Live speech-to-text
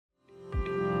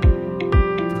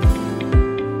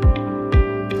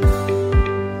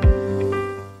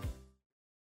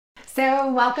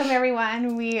So welcome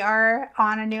everyone. We are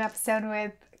on a new episode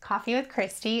with Coffee with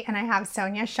Christy, and I have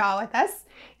Sonia Shaw with us,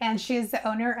 and she is the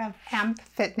owner of AMP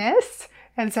Fitness.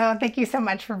 And so thank you so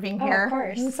much for being here. Of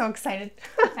course. I'm so excited.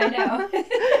 I know.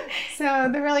 So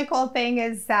the really cool thing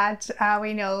is that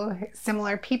we know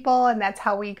similar people, and that's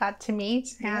how we got to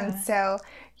meet. Yeah. And so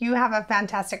you have a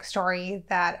fantastic story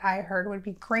that I heard would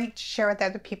be great to share with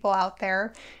other people out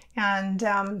there.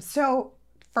 And so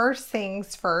first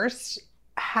things first,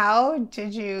 how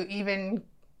did you even,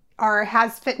 or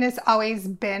has fitness always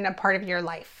been a part of your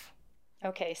life?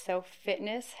 Okay, so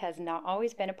fitness has not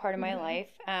always been a part of my life.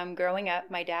 Growing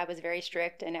up, my dad was very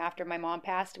strict, and after my mom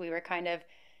passed, we were kind of,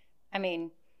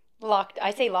 locked.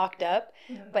 I say locked up,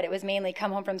 but it was mainly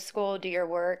come home from school, do your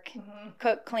work,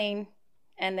 cook, clean,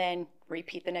 and then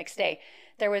repeat the next day.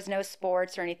 There was no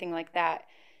sports or anything like that.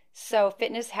 So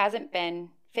fitness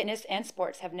and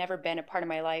sports have never been a part of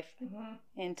my life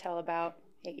until about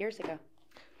 8 years ago.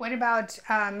 What about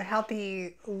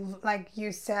healthy, like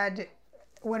you said,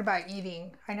 what about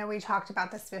eating? I know we talked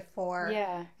about this before.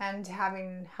 Yeah. And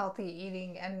having healthy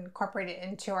eating and incorporated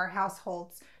into our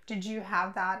households. Did you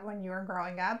have that when you were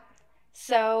growing up?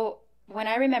 So when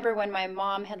my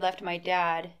mom had left my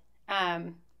dad,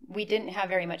 we didn't have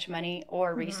very much money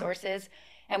or resources,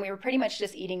 and we were pretty much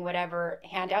just eating whatever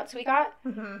handouts we got.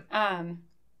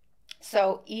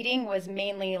 So eating was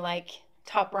mainly like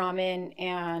Top Ramen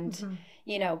and,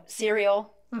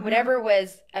 cereal. Whatever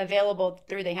was available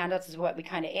through the handouts is what we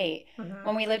kind of ate.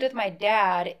 When we lived with my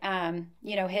dad,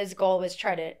 his goal was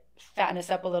try to fatten us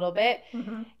up a little bit.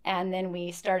 And then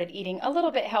we started eating a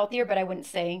little bit healthier, but I wouldn't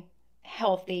say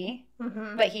healthy.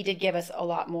 But he did give us a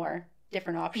lot more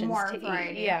different options to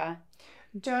variety. Eat. Yeah.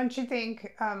 Don't you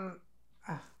think,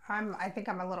 I think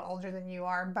I'm a little older than you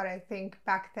are, but I think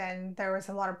back then there was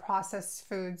a lot of processed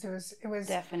foods. It was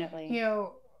Definitely.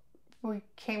 We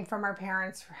came from our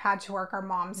parents, had to work, our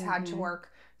moms had to work.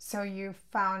 So you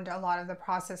found a lot of the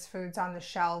processed foods on the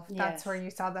shelf. That's where you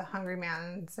saw the Hungry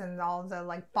Man's and all the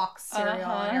like boxed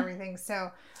cereal and everything. So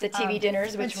the TV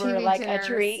dinners, which were like a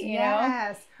treat,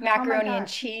 know? Macaroni and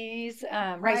cheese,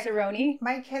 rice-a-roni.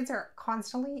 My kids are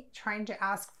constantly trying to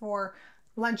ask for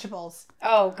Lunchables.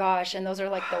 Oh gosh, and those are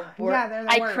like the worst. Yeah, they're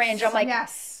the worst. I cringe. I'm like,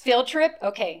 field trip?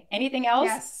 Okay. Anything else?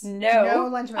 Yes. No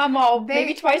Lunchables. I'm all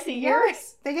maybe twice a year.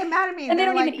 Yes. They get mad at me. And they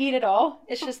don't even eat it all.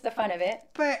 It's just the fun of it.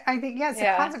 But I think,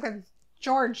 the consequence,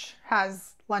 George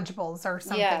has Lunchables or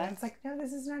something. Yeah. And it's like, no,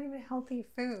 this is not even healthy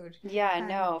food. Yeah,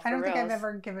 no, I don't think I've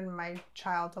ever given my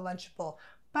child a Lunchable.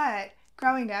 But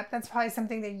growing up, that's probably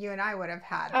something that you and I would have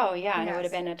had. Oh, yeah, and it would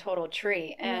have been a total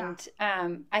treat. And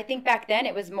I think back then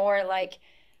it was more like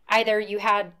either you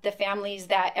had the families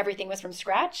that everything was from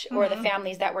scratch or the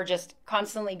families that were just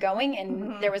constantly going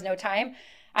and there was no time.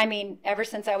 I mean, ever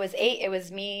since I was 8, it was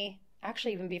me,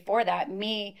 actually even before that,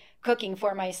 me cooking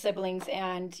for my siblings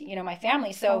and, my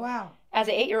family. So as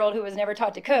an 8-year-old who was never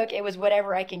taught to cook, it was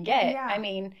whatever I can get. Yeah. I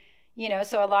mean,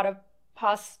 so a lot of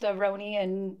pasta-roni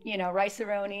and,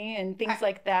 rice-a-roni and things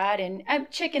like that. And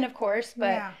chicken, of course,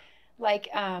 but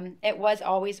it was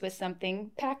always with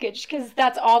something packaged because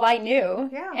that's all I knew.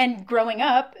 Yeah. And growing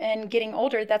up and getting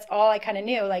older, that's all I kind of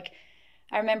knew. Like,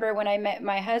 I remember when I met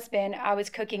my husband, I was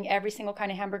cooking every single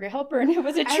kind of hamburger helper, and it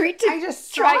was a treat to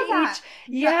just try that each.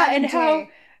 Yeah, and day.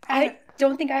 I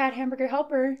don't think I had hamburger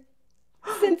helper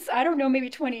since, I don't know, maybe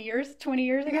 20 years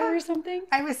ago or something.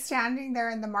 I was standing there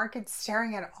in the market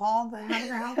staring at all the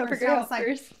hamburger helpers. I was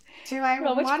like, do I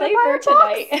want to buy flavor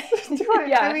tonight?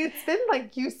 I mean, it's been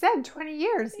like you said, 20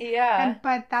 years. Yeah.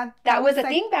 But that was a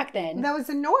thing back then. That was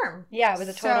a norm. Yeah, it was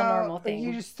a total normal thing.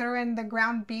 You just throw in the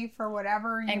ground beef or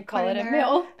whatever. And call it a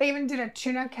meal. They even did a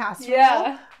tuna casserole.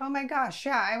 Yeah. Oh my gosh.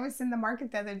 Yeah. I was in the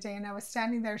market the other day and I was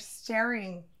standing there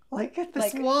staring like at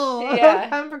this wall of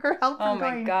hamburger helper. Oh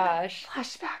my gosh.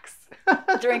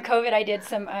 Flashbacks. During COVID, I did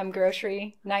some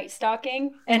grocery night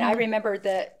stocking. And I remember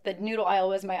the noodle aisle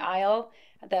was my aisle.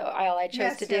 The aisle I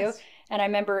chose to do. And I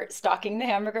remember stocking the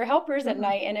hamburger helpers at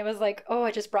night. And it was like, oh,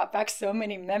 it just brought back so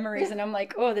many memories. And I'm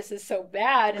like, oh, this is so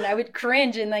bad. And I would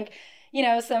cringe. And like,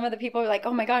 some of the people were like,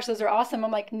 oh my gosh, those are awesome.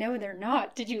 I'm like, no, they're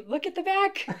not. Did you look at the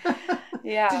back?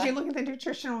 Yeah. Did you look at the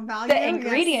nutritional value? The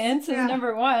ingredients is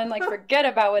number one. Like, forget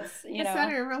about what's, It's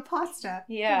not a real pasta.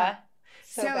 Yeah.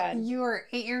 So bad. You were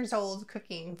 8 years old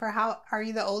cooking. Are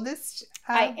you the oldest?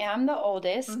 I am the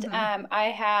oldest.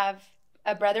 I have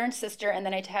a brother and sister, and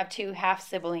then I have 2 half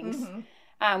siblings.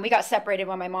 We got separated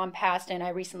when my mom passed, and I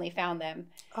recently found them.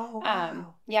 Oh,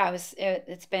 wow. Yeah,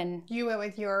 it's been... You went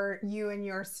with you and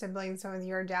your siblings went with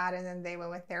your dad, and then they went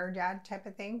with their dad type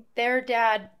of thing? Their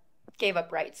dad gave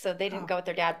up rights, so they didn't go with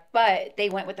their dad, but they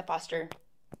went with the foster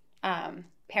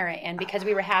parent. And because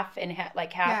we were half and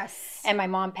like half, Yes. and my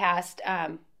mom passed,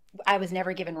 I was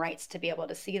never given rights to be able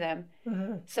to see them.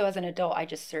 Mm-hmm. So as an adult, I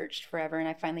just searched forever and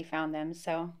I finally found them.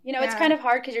 So, you know, Yeah. it's kind of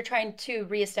hard because you're trying to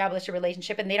reestablish a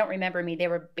relationship and they don't remember me. They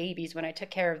were babies when I took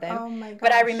care of them. Oh my gosh.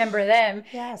 But I remember them.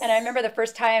 Yes. And I remember the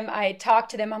first time I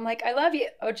talked to them, I'm like, I love you.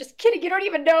 Oh, just kidding. You don't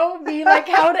even know me. Like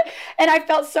how to, and I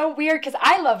felt so weird because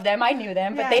I loved them. I knew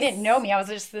them, but they didn't know me. I was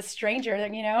just this stranger,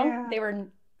 you know, Yeah. They were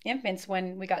infants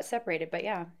when we got separated, but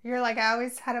yeah. You're like, I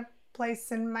always had a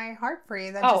place in my heart for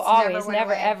you that Oh, just always,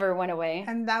 never ever went away.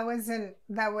 And that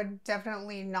would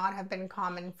definitely not have been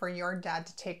common for your dad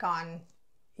to take on,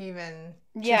 even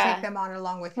to take them on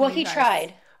along with you. Well, he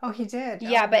tried. Oh, he did.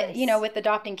 Yeah, oh, but nice. you know, with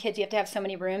adopting kids, you have to have so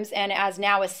many rooms, and as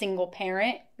now a single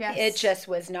parent, Yes. it just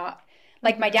was not.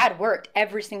 Like my dad worked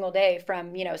every single day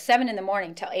from 7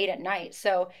 a.m. till 8 p.m.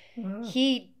 So Mm-hmm.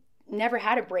 he never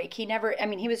had a break. He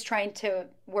was trying to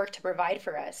work to provide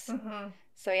for us. Mm-hmm.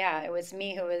 So yeah, it was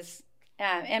me who was,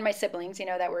 and my siblings,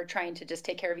 that were trying to just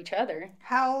take care of each other.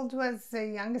 How old was the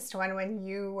youngest one when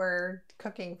you were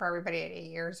cooking for everybody at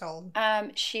 8 years old?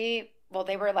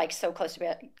 They were like so close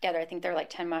together. I think they're like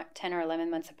 10 or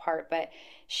 11 months apart. But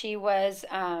she was,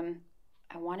 I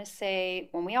want to say,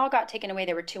 when we all got taken away,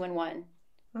 they were 2 and 1.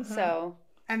 Mm-hmm. So.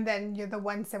 And then you're the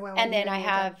ones that went. And then I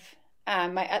have.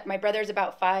 My brother's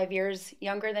about 5 years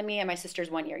younger than me, and my sister's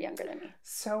 1 year younger than me.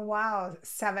 So wow,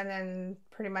 7 and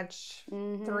pretty much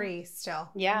 3 still.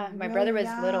 Yeah, my Really brother was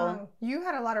young. little. You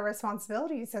had a lot of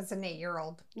responsibilities as an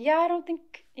 8-year-old. Yeah, I don't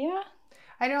think. Yeah,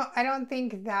 I don't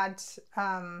think that.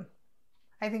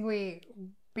 I think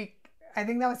I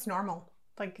think that was normal.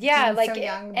 Like yeah, like so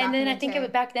young and then I think day. it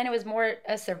was back then. It was more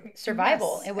a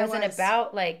survival. Yes, it wasn't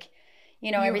about like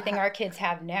everything our kids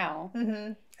have now.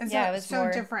 Mm-hmm. And Yeah, so, it was so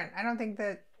more different. I don't think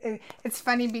that it's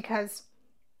funny because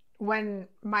when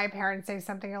my parents say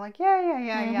something, you're like,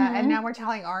 yeah. And now we're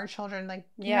telling our children, like,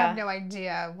 you have no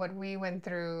idea what we went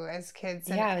through as kids.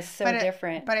 And, yeah, it was so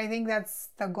different. But I think that's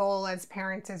the goal as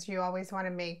parents is you always want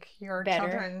to make your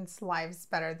children's lives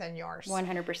better than yours.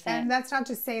 100%. And that's not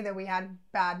to say that we had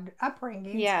bad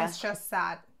upbringings. Yeah. It's just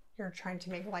that you're trying to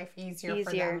make life easier.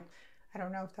 For them. I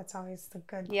don't know if that's always the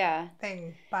good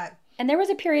thing, but. And there was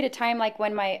a period of time, like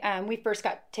when we first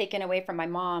got taken away from my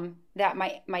mom, that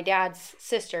my dad's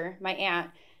sister, my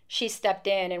aunt, she stepped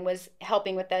in and was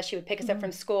helping with us. She would pick us up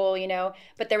from school,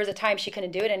 but there was a time she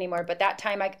couldn't do it anymore. But that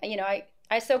time,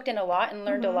 I soaked in a lot and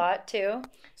learned a lot too.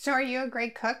 So are you a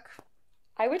great cook?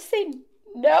 I would say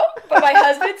no, but my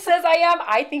husband says I am.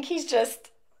 I think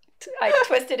I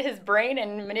twisted his brain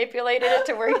and manipulated it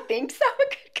to where he thinks I'm a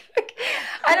good cook.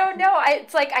 I don't know.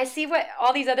 It's like I see what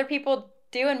all these other people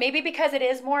do, and maybe because it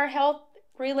is more health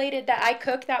related that I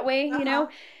cook that way,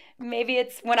 maybe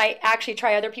it's when I actually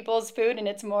try other people's food and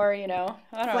it's more, I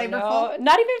don't know,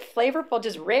 not even flavorful,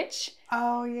 just rich.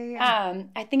 Oh yeah.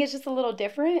 I think it's just a little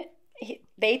different.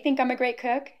 They think I'm a great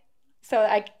cook, so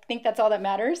I think that's all that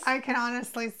matters. I can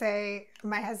honestly say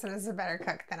my husband is a better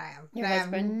cook than I am. Your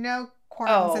husband? I have no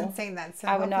qualms in saying that. So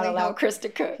I would not allow Chris to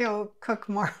cook. He'll cook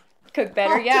more. Cook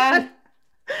better, yeah.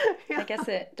 I guess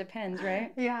it depends,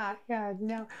 right? Yeah,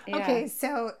 no. Yeah. Okay,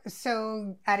 so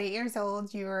at 8 years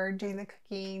old, you were doing the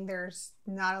cooking. There's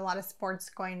not a lot of sports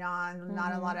going on,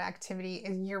 not a lot of activity.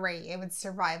 And you're right, it was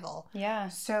survival. Yeah.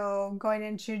 So going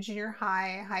into junior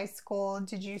high school,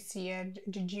 did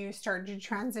you start to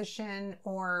transition,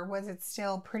 or was it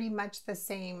still pretty much the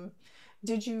same?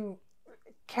 Did you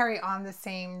carry on the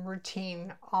same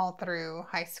routine all through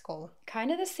high school?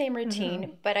 Kind of the same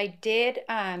routine, but I did,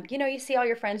 you see all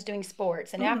your friends doing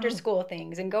sports and after school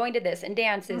things and going to this and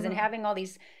dances and having all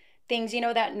these things,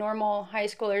 that normal high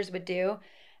schoolers would do.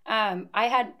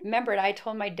 I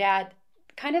told my dad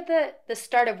kind of the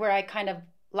start of where I kind of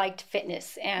liked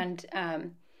fitness and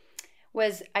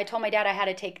I told my dad I had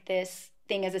to take this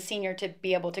thing as a senior to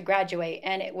be able to graduate,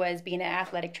 and it was being an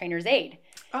athletic trainer's aide.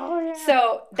 Oh yeah.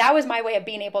 So that was my way of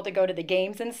being able to go to the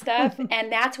games and stuff.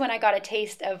 And that's when I got a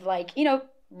taste of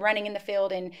running in the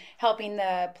field and helping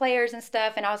the players and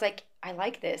stuff. And I was like, I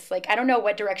like this. Like, I don't know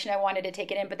what direction I wanted to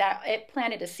take it in, but it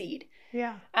planted a seed.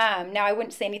 Yeah. Now I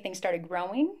wouldn't say anything started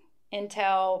growing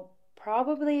until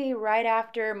probably right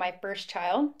after my first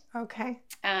child. Okay.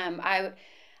 I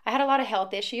had a lot of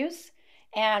health issues,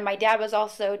 and my dad was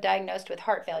also diagnosed with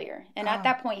heart failure. And at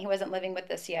that point, he wasn't living with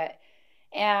us yet.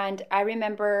 And I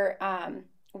remember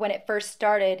when it first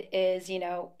started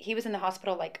he was in the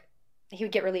hospital, like he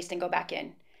would get released and go back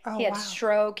in. He had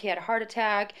stroke, he had a heart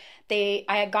attack. I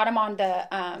had got him on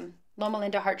the Loma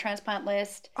Linda heart transplant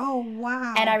list. Oh,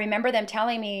 wow. And I remember them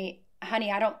telling me,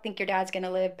 honey, I don't think your dad's going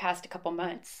to live past a couple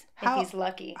months if he's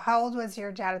lucky. How old was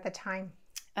your dad at the time?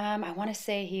 I want to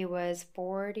say he was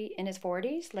 40, in his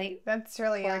 40s, late That's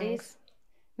really young. 40s,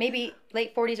 maybe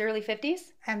late 40s, early 50s.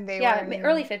 And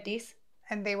Early 50s.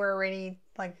 And they were already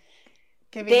like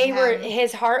giving They him. were,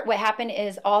 his heart, what happened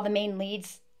is all the main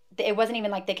leads, it wasn't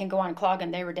even like they can go on and clog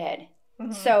them. They were dead.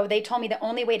 Mhm. So they told me the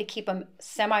only way to keep him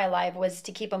semi-alive was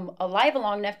to keep him alive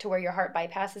long enough to where your heart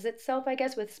bypasses itself, I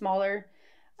guess, with smaller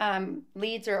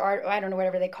leads or I don't know,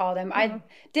 whatever they call them. I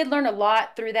did learn a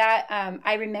lot through that.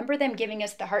 I remember them giving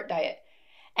us the heart diet.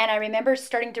 And I remember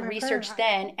starting to research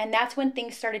then. And that's when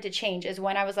things started to change, is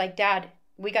when I was like, Dad,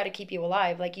 we got to keep you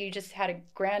alive. Like, you just had a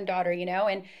granddaughter, you know?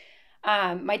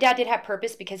 And my dad did have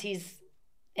purpose because he's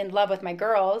in love with my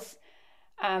girls.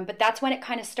 But that's when it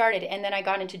kind of started. And then I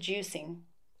got into juicing.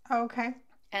 Okay.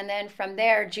 And then from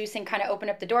there, juicing kind of opened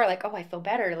up the door, like, oh, I feel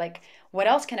better. Like, what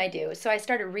else can I do? So I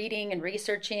started reading and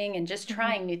researching and just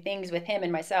trying new things with him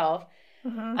and myself.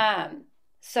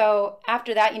 So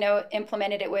after that, you know,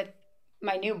 implemented it with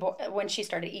my new boy when she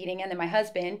started eating, and then my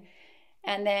husband.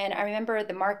 And then I remember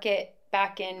the market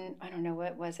back in, I don't know,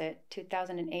 what was it,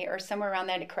 2008 or somewhere around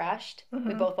that, it crashed.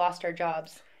 We both lost our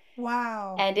jobs.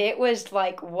 Wow. And it was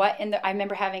like, I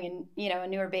remember having a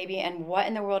newer baby, and what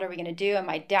in the world are we going to do? And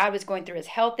my dad was going through his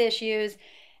health issues.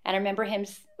 And I remember him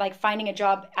like finding a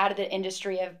job out of the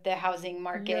industry of the housing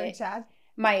market. Your dad?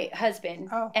 My husband.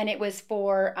 Oh. And it was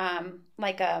for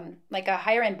like a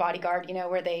higher end bodyguard, you know,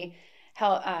 where they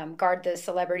help guard the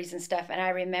celebrities and stuff. And I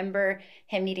remember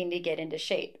him needing to get into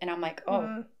shape. And I'm like,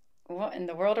 oh, what in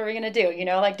the world are we going to do? You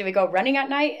know, like, do we go running at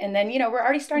night? And then, you know, we're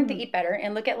already starting to eat better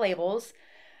and look at labels.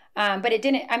 But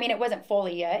it wasn't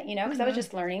fully yet, you know, because I was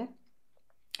just learning.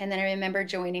 And then I remember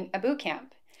joining a boot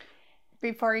camp.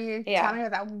 Before you tell me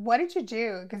about that, what did you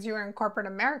do? Because you were in corporate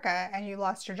America and you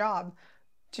lost your job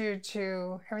due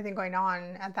to everything going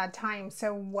on at that time.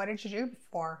 So what did you do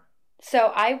before?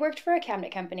 So I worked for a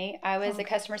cabinet company. I was a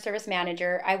customer service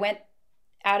manager. I went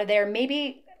out of there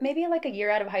maybe like a year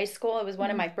out of high school. It was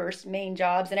one of my first main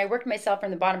jobs. And I worked myself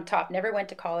from the bottom to top, never went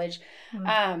to college.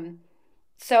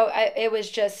 So it was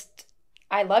just,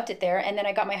 I loved it there. And then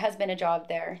I got my husband a job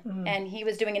there. And he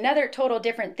was doing another total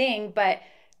different thing, but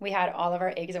we had all of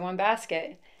our eggs in one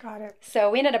basket. Got it.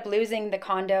 So we ended up losing the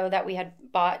condo that we had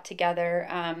bought together.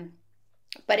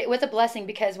 But it was a blessing,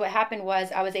 because what happened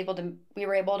was we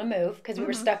were able to move, because we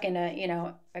were stuck in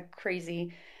a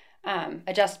crazy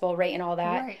adjustable rate and all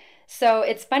that. Right. So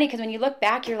it's funny, because when you look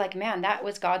back, you're like, man, that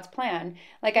was God's plan.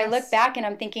 Like, I look back and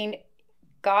I'm thinking,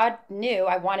 God knew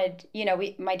I wanted,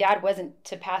 my dad wasn't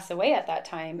to pass away at that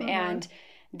time. And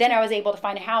then I was able to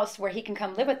find a house where he can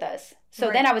come live with us.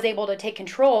 So then I was able to take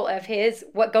control of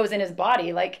what goes in his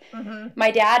body. Like,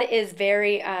 my dad is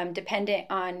very dependent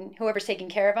on whoever's taking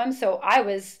care of him. So I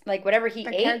was like, whatever he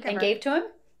ate and gave to him,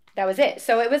 that was it.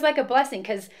 So it was like a blessing,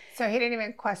 because... So he didn't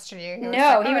even question you?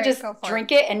 He would just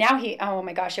drink it. And now oh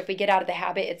my gosh, if we get out of the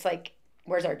habit, it's like,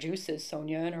 where's our juices,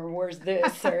 Sonia? Or where's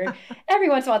this? Or every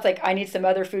once in a while, it's like, I need some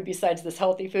other food besides this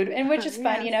healthy food, and which is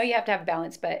fun, you have to have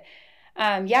balance. But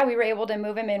we were able to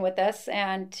move him in with us,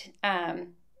 and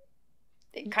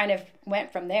it kind of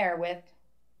went from there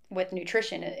with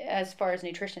nutrition, as far as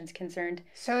nutrition is concerned.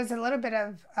 So it's a little bit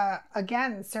of,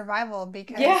 again, survival,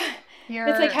 because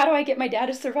it's like, how do I get my dad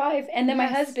to survive? And then my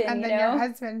husband, and then your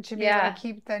husband should be able to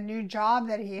keep the new job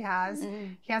that he has.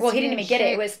 He didn't even get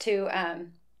it. It was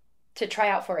to try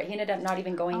out for it. He ended up not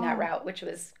even going that route, which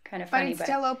was kind of funny. But it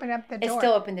still opened up the door. It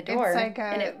still opened the door, it's like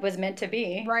and it was meant to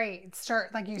be. Right.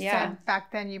 Like you said,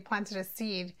 back then you planted a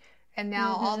seed, and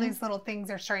now all these little things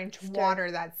are starting to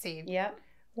water that seed. Yep.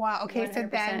 Wow. Okay.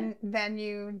 100%. So then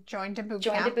you joined a boot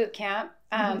camp. Joined a boot camp.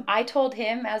 I told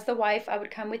him, as the wife, I would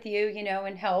come with you,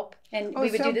 and help, and we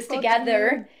would do this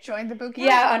together. Join the boot camp.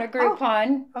 Yeah, on a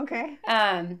Groupon. Okay.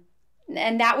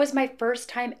 And that was my first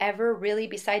time ever, really,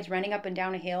 besides running up and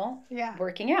down a hill,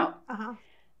 working out.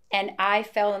 And I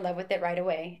fell in love with it right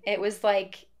away. It was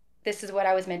like, this is what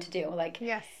I was meant to do. Like,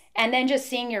 yes. And then just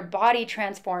seeing your body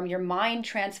transform, your mind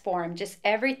transform, just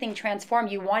everything transform.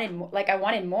 You wanted more. Like, I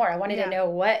wanted more. I wanted to know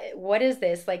what is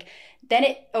this? Like, then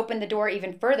it opened the door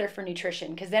even further for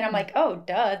nutrition, because then I'm like, oh,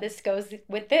 duh, this goes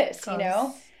with this,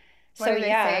 What do they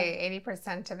say?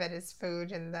 80% of it is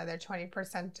food, and the other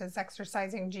 20% is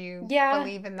exercising. Do you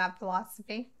believe in that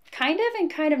philosophy? Kind of and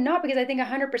kind of not, because I think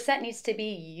 100% needs to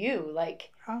be you.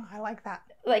 Like, oh, I like that.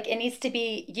 Like, it needs to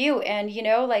be you. And,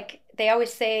 like, they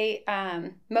always say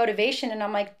motivation, and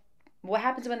I'm like, what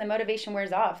happens when the motivation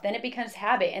wears off? Then it becomes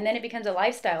habit, and then it becomes a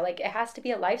lifestyle. Like, it has to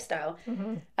be a lifestyle.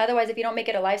 Otherwise, if you don't make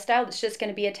it a lifestyle, it's just going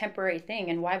to be a temporary thing.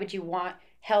 And why would you want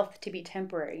health to be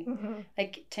temporary?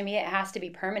 Like, to me, it has to be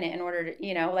permanent in order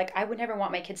to, like, I would never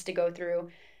want my kids to go through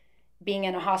being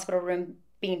in a hospital room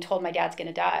being told my dad's going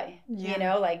to die, Yeah. you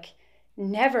know, like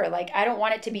never, like, I don't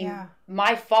want it to be Yeah.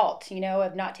 my fault, you know,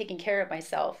 of not taking care of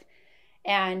myself.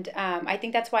 And I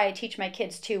think that's why I teach my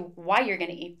kids too, why you're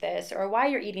going to eat this, or why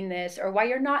you're eating this, or why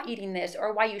you're not eating this,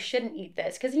 or why you shouldn't eat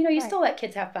this. Because, you know, you Right. still let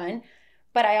kids have fun.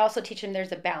 But I also teach them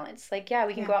there's a balance. Like, yeah,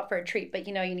 we can Yeah. go out for a treat, but,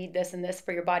 you know, you need this and this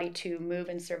for your body to move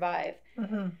and survive.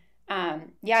 Mm-hmm.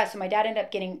 Yeah, so my dad ended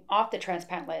up getting off the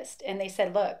transplant list. And they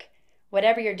said, look,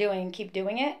 whatever you're doing, keep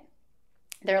doing it.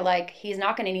 They're like, he's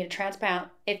not going to need a transplant.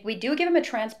 If we do give him a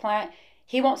transplant,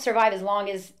 he won't survive as long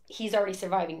as he's already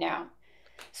surviving now.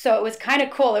 So it was kind of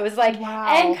cool. It was like, Wow.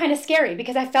 and kind of scary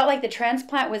because I felt like the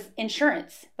transplant was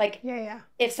insurance. Like, Yeah.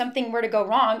 if something were to go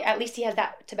wrong, at least he has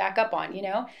that to back up on, you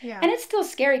know? Yeah. And it's still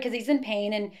scary because he's in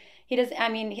pain and he does, I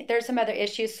mean, there's some other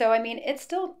issues. So, I mean, it's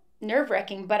still nerve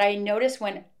wracking, but I notice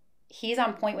when he's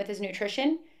on point with his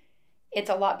nutrition, it's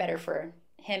a lot better for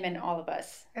him and all of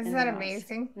us. Isn't that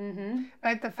amazing? Mm-hmm.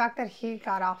 But the fact that he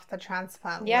got off the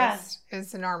transplant Yeah. list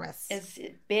is enormous. It's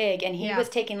big. And he Yeah. was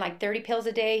taking like 30 pills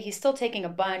a day. He's still taking a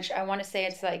bunch. I want to say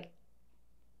it's like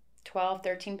 12,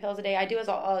 13 pills a day. I do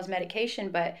all his medication,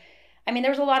 but I mean,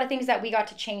 there was a lot of things that we got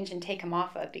to change and take him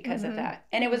off of because of that.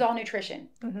 And it was all nutrition.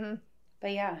 Mm-hmm.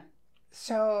 But yeah.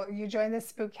 So you joined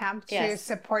this boot camp to Yes.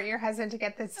 support your husband to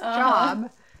get this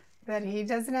job that he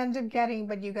doesn't end up getting,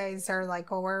 but you guys are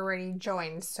like, oh, we're already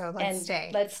joined, so let's stay.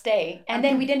 Let's stay. And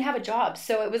then we didn't have a job.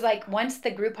 So it was like once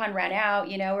the Groupon ran out,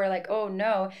 you know, we're like, oh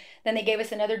no. Then they gave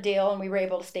us another deal and we were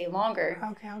able to stay longer.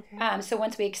 Okay. So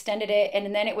once we extended it,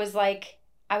 and then it was like,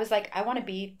 I was like, I want to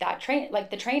be that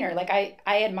the trainer. Like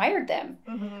I admired them.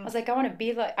 Mm-hmm. I was like, I want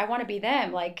to be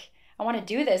them. Like, I want to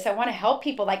do this. I want to help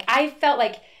people. Like, I felt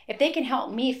like if they can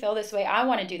help me feel this way, I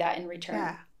want to do that in return.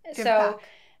 Yeah. Give So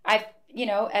back. I, you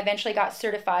know, eventually got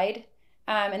certified.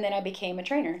 And then I became a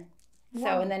trainer. Wow.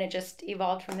 So, and then it just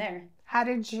evolved from there. How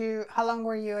long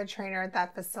were you a trainer at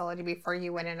that facility before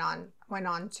you went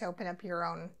on to open up your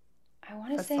own? I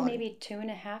want to say maybe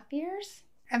 2.5 years.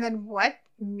 And then what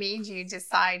made you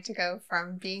decide to go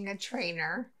from being a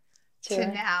trainer to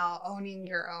now owning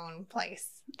your own place?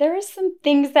 There were some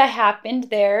things that happened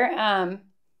there.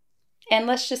 And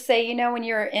let's just say, you know, when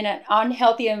you're in an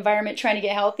unhealthy environment trying to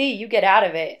get healthy, you get out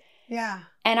of it. Yeah.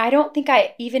 And I don't think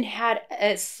I even had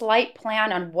a slight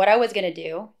plan on what I was going to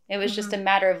do. It was just a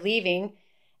matter of leaving.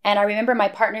 And I remember my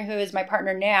partner, who is my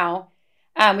partner now,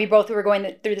 we both were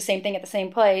going through the same thing at the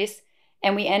same place.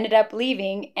 And we ended up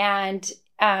leaving and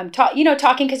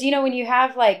talking, because, you know, when you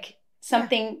have like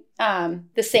something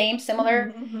the same,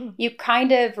 similar, you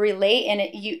kind of relate, and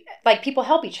you like people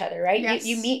help each other, right? Yes.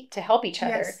 You meet to help each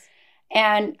other. Yes.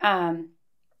 And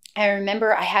I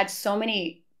remember I had so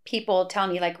many people tell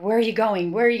me, like, where are you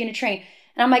going? Where are you going to train?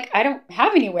 And I'm like, I don't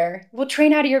have anywhere. We'll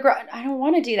train out of your garage. I don't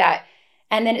want to do that.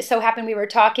 And then it so happened we were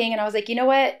talking, and I was like, you know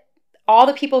what? All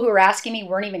the people who were asking me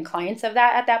weren't even clients of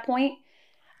that at that point.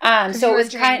 So it was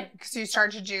because you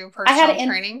started to do personal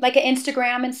training, like an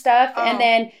Instagram and stuff. Oh. And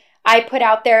then I put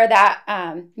out there that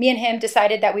me and him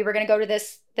decided that we were going to go to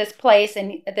this place,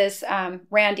 and this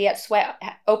Randy at Sweat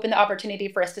opened the opportunity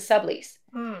for us to sublease.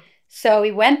 So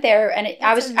we went there, and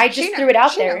I just threw it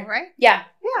out there. Right? Yeah.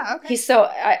 Yeah. Okay.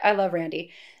 I love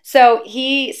Randy. So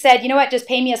he said, you know what? Just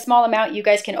pay me a small amount. You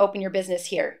guys can open your business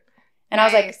here. And I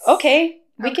was like, okay,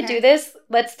 we could do this.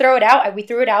 Let's throw it out. We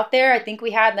threw it out there. I think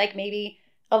we had like maybe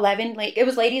 11. It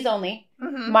was ladies only.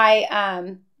 Mm-hmm.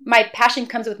 My passion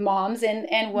comes with moms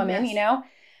and women. Yes. You know.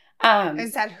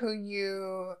 Is that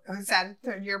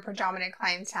your predominant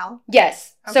clientele?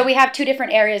 Yes. Okay. So we have 2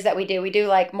 different areas that we do. We do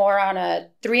like more on a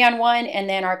 3-on-1, and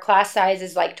then our class size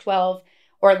is like 12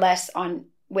 or less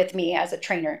with me as a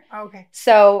trainer. Okay.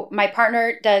 So my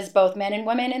partner does both men and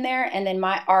women in there, and then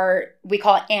we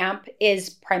call it AMP, is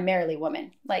primarily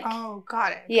women. Like, oh,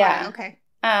 got it. Yeah. Okay.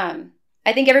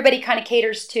 I think everybody kind of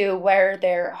caters to where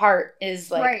their heart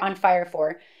is like on fire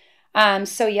for.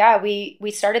 So yeah,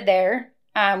 we started there.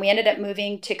 We ended up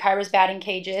moving to Kyra's batting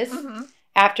cages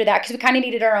after that, because we kind of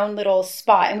needed our own little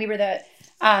spot, and we were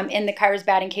in the Kyra's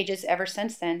batting cages ever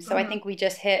since then. So I think we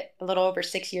just hit a little over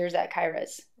 6 years at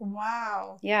Kyra's.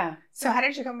 Wow. Yeah. So how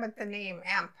did you come up with the name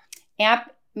AMP?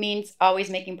 AMP means always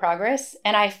making progress.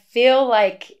 And I feel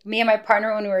like me and my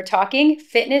partner, when we were talking,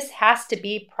 fitness has to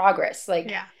be progress.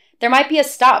 Like, there might be a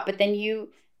stop, but then you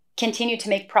continue to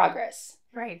make progress.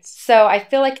 Right. So I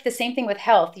feel like the same thing with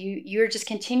health. You're just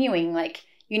continuing, like,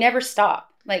 you never stop.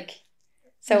 Like,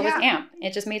 so it was AMP.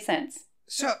 It just made sense.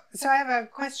 So I have a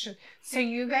question. So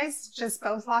you guys just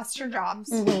both lost your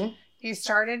jobs. Mm-hmm. You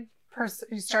started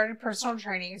personal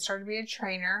training. You started to be a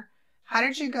trainer. How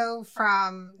did you go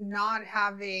from not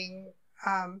having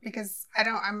because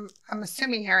I'm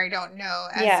assuming here, I don't know,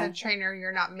 as a trainer,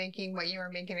 you're not making what you were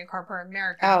making in corporate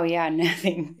America. Oh yeah,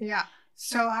 nothing. Yeah.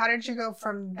 So how did you go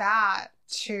from that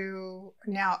to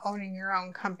now owning your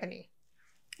own company?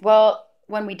 Well,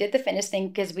 when we did the fitness thing,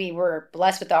 because we were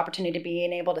blessed with the opportunity to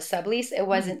being able to sublease, it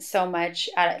wasn't so much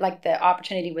like the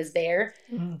opportunity was there.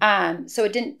 So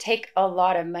it didn't take a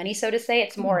lot of money, so to say.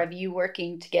 It's more of you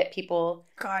working to get people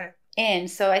in.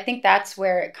 So I think that's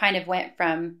where it kind of went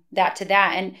from that to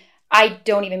that. And I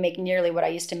don't even make nearly what I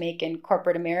used to make in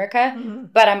corporate America,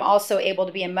 but I'm also able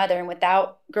to be a mother. And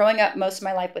without growing up most of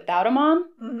my life without a mom,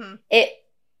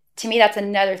 to me, that's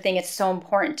another thing. It's so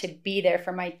important to be there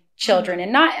for my children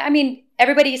and not, I mean,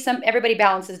 everybody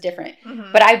balances different,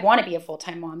 but I want to be a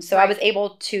full-time mom. So I was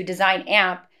able to design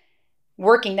AMP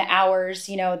working the hours,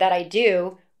 that I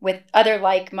do with other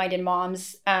like-minded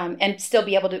moms, and still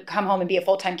be able to come home and be a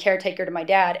full-time caretaker to my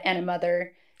dad and a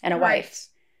mother and a wife.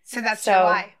 So that's your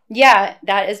why. Yeah,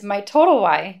 that is my total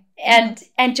why. And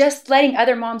just letting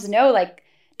other moms know, like,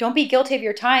 don't be guilty of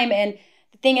your time. And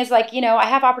the thing is, like, I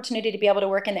have opportunity to be able to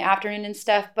work in the afternoon and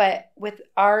stuff, but with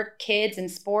our kids and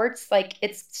sports, like,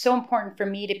 it's so important for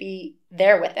me to be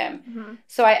there with them.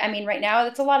 So I mean, right now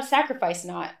it's a lot of sacrifice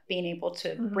not being able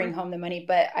to bring home the money,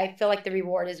 but I feel like the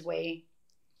reward is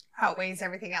outweighs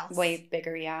everything else. Way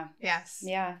bigger, yeah. Yes.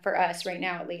 Yeah, for us right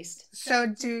now at least. So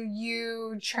do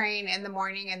you train in the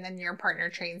morning and then your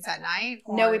partner trains at night?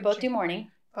 No, we both do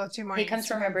morning. Both do morning. He comes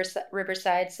from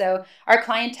Riverside. So our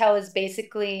clientele is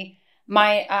basically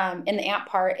my, in the AMP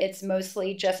part, it's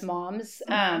mostly just moms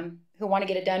who want to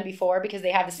get it done before because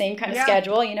they have the same kind of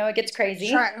schedule. It gets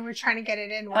crazy. We're trying to get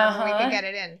it in wherever we can get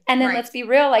it in. And then let's be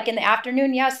real, like in the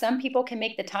afternoon, some people can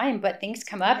make the time, but things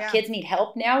come up. Kids need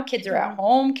help now. Kids are at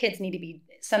home. Kids need to be,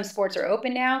 some sports are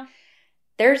open now.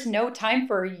 There's no time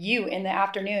for you in the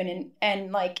afternoon.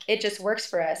 And like, it just works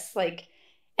for us. Like,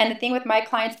 and the thing with my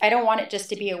clients, I don't want it just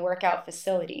to be a workout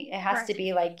facility. It has to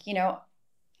be like,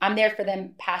 I'm there for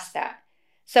them past that.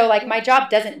 So like my job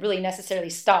doesn't really necessarily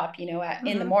stop,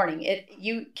 in the morning.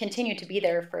 You continue to be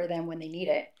there for them when they need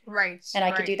it. Right. And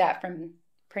I could do that from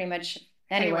pretty much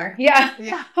anywhere.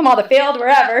 Yeah. I'm on the field,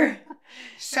 wherever.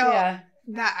 So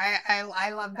that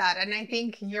I love that. And I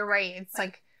think you're right. It's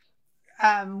like,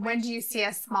 when do you see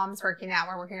us moms working out?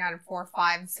 We're working out at 4,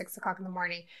 5, 6 o'clock in the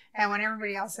morning. And when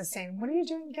everybody else is saying, what are you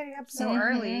doing getting up so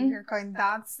early? You're going,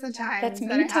 that's the time. That's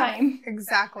me time.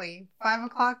 Exactly. 5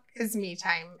 o'clock is me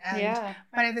time. And,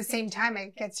 but at the same time,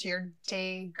 it gets your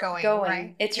day going.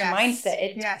 Right? It's your mindset.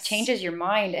 It changes your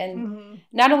mind. And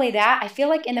not only that, I feel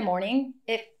like in the morning,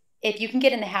 if you can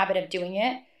get in the habit of doing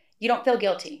it, you don't feel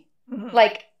guilty.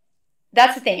 Like,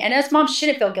 that's the thing. And us moms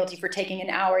shouldn't feel guilty for taking an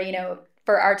hour,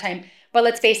 for our time. But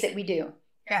let's face it, we do.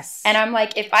 Yes. And I'm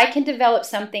like, if I can develop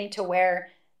something to where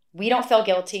we don't feel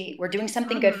guilty, we're doing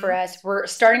something good for us, we're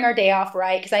starting our day off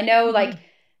right. Because I know, like,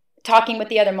 talking with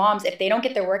the other moms, if they don't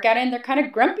get their workout in, they're kind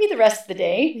of grumpy the rest of the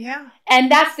day. Yeah. And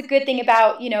that's the good thing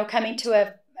about, coming to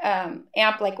a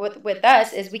AMP like with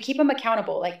us is we keep them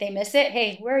accountable. Like, they miss it.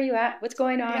 Hey, where are you at? What's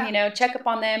going on? Check up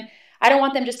on them. I don't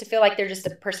want them just to feel like they're just a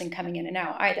person coming in and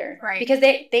out either. Right. Because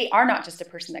they are not just a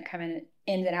person that come in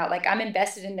and out. Like, I'm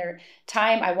invested in their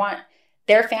time. I want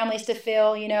their families to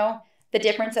feel, the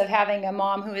difference of having a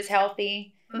mom who is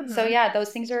healthy. So those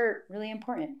things are really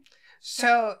important.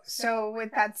 So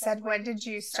with that said, when did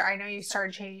you start? I know you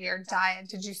started changing your diet.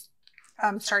 Did you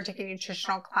start taking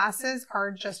nutritional classes,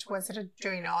 or just was it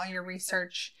doing all your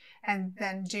research? And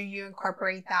then do you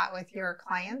incorporate that with your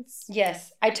clients?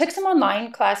 Yes. I took some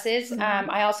online classes.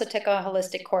 I also took a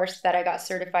holistic course that I got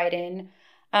certified in,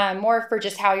 more for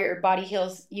just how your body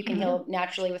heals. You can heal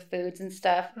naturally with foods and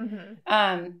stuff.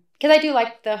 Because I do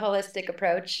like the holistic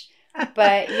approach.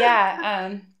 But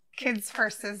kids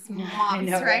versus moms, I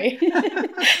know, right?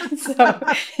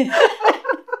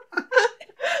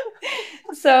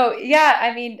 So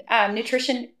I mean,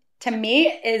 nutrition to me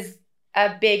is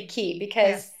a big key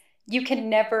because you can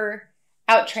never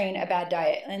out-train a bad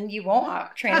diet, and you won't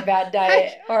out-train a bad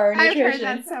diet or nutrition. I've heard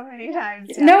that so many times.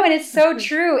 Yeah. No, and it's so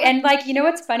true. And like,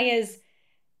 what's funny is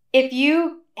if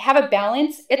you have a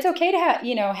balance, it's okay to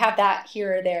have that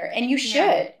here or there, and you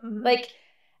should. Like,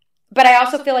 but I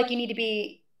also feel like you need to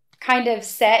be kind of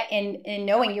set in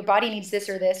knowing your body needs this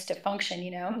or this to function,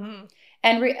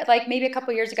 And like maybe a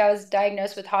couple years ago, I was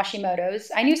diagnosed with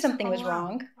Hashimoto's. I knew something was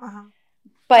wrong.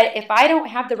 But if I don't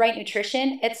have the right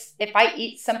nutrition, if I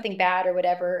eat something bad or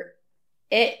whatever,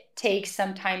 it takes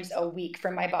sometimes a week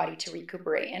for my body to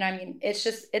recuperate. And I mean, it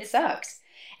sucks.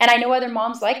 And I know other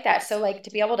moms like that. So like,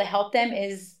 to be able to help them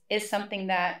is something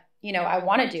that, I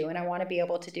want to do and I want to be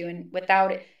able to do. And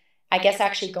without it, I guess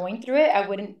actually going through it, I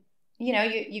wouldn't,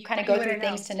 you kind of go through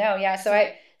things to know. Yeah. So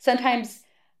sometimes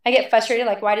I get frustrated,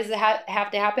 like, why does it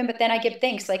have to happen? But then I give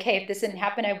thanks, like, hey, if this didn't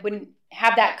happen, I wouldn't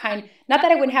have that not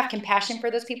that I wouldn't have compassion for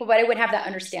those people, but I wouldn't have that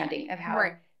understanding of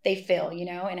how they feel,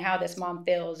 and how this mom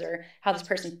feels or how this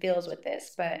person feels with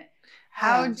this. But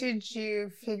how did you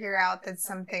figure out that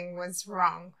something was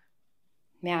wrong?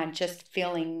 Man, just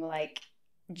feeling like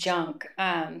junk.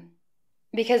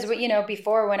 Because,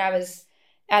 before when I was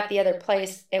at the other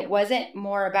place, it wasn't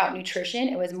more about nutrition.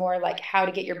 It was more like how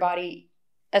to get your body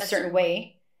a certain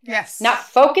way. Yes. Not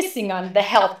focusing on the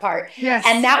health part. Yes.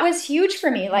 And that was huge for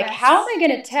me. Like, how am I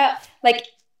going to tell? Like,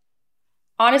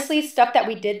 honestly, stuff that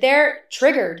we did there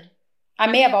triggered. I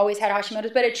may have always had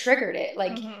Hashimoto's, but it triggered it.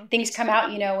 Like, things come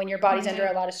out, when your body's under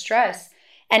a lot of stress.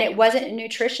 And it wasn't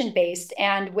nutrition based.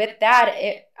 And with that,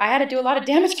 I had to do a lot of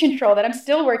damage control that I'm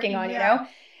still working on,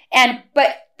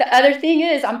 But the other thing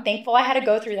is, I'm thankful I had to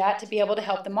go through that to be able to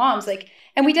help the moms.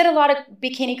 And we did a lot of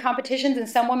bikini competitions, and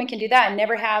some women can do that and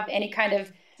never have any kind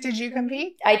of. Did you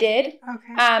compete? I did.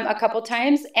 Okay. A couple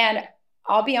times, and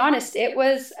I'll be honest, it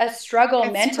was a struggle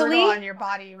mentally. It's brutal on your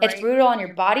body, right? It's brutal on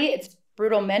your body. It's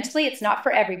brutal mentally. It's not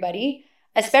for everybody,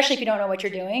 especially if you don't know what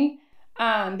you're doing.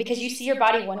 Because you see your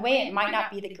body one way, it might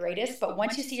not be the greatest, but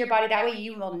once you see your body that way,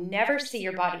 you will never see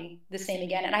your body the same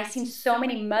again. And I've seen so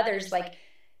many mothers, like,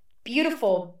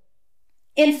 beautiful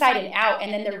inside and out,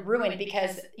 and then they're ruined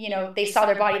because, they saw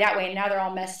their body that way, and now they're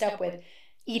all messed up with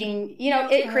eating,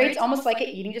 it creates almost like an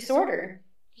eating disorder.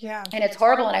 Yeah. And it's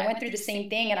horrible. And I went through the same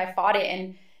thing, and I fought it.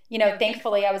 And,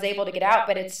 thankfully I was able to get out,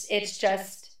 but it's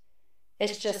just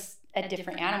a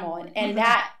different animal. And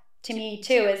that, to me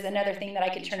too, is another thing that I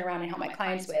can turn around and help my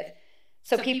clients with.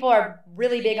 So people are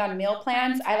really big on meal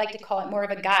plans. I like to call it more of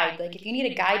a guide. Like, if you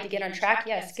need a guide to get on track,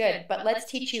 yes, good. But let's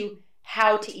teach you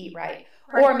how to eat right.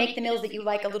 Or make the meals that you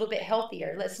like a little bit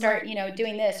healthier. Let's start,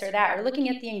 doing this or that, or looking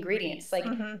at the ingredients. Like,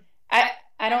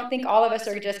 I don't think all of us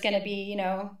are just going to be,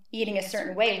 eating a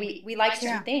certain way. We like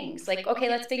certain things. Like, okay,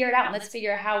 let's figure it out, and let's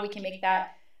figure out how we can make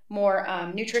that more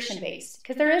nutrition based,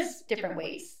 because there is different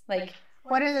ways. Like,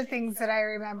 one of the things that I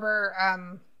remember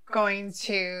going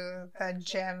to the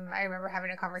gym, I remember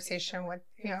having a conversation with,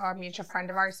 a mutual friend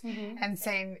of ours, and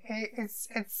saying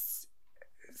it's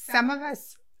some of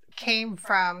us came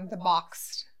from the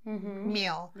boxed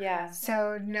meal. Yeah.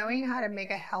 So knowing how to make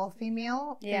a healthy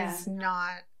meal is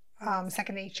not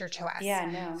second nature to us. Yeah,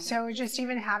 no. So just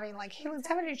even having like, hey, let's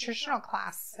have a nutritional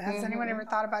class. Has anyone ever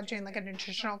thought about doing like a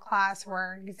nutritional class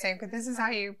where you say, okay, this is how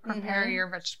you prepare your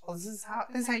vegetables. This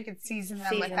is how you can season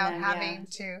them without having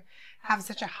to have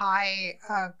such a high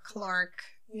caloric,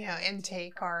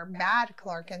 intake, or bad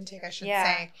caloric intake, I should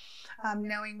say.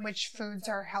 Knowing which foods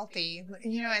are healthy,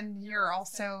 and you're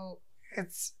also,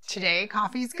 it's today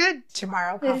coffee's good,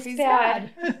 tomorrow coffee's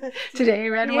bad. Today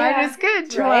red wine is good,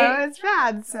 tomorrow it's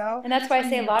bad. So, and that's why I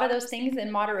say a lot of those things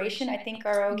in moderation, I think,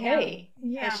 are okay.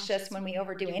 Yeah. It's just when we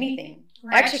overdo anything.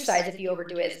 Exercise, if you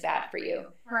overdo it, is bad for you.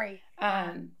 Right.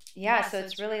 So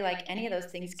it's really like any of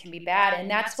those things can be bad. And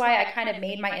that's why I kind of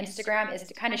made my Instagram, is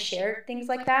to kind of share things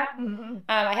like that.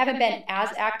 I haven't been as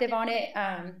active on it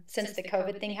since the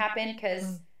COVID thing happened,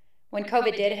 because when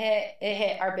COVID did hit, it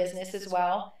hit our business as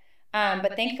well.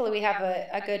 But thankfully we have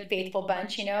a good faithful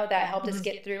bunch, that helped us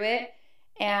get through it.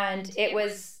 And it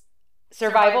was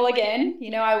survival again.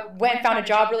 I went and found a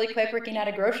job really quick working at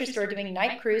a grocery store doing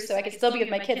night crews so I could still be with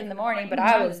my kids in the morning, but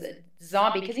I was a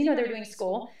zombie because, they were doing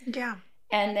school. Yeah.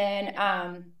 And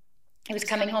then it was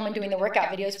coming home and doing the workout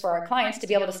videos for our clients to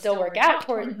be able to still work out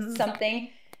towards something.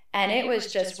 And it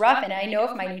was just rough. And I know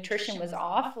if my nutrition was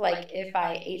off, like if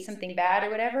I ate something bad or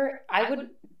whatever, I would,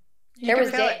 there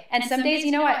was day. And some days,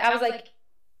 I was like,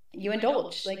 you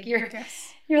indulge. Like you're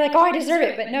like, oh, I deserve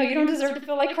it. But no, you don't deserve to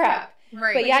feel like crap.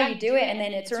 Right. But yeah, you do it. And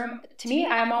then to me,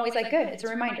 I'm always like, good. It's a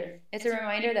reminder. It's a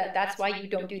reminder that that's why you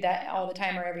don't do that all the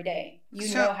time or every day.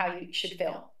 You know how you should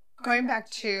feel. Going back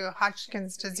to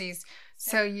Hodgkin's disease,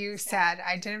 so you said,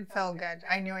 I didn't feel good.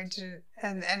 I knew I didn't,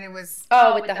 and it was...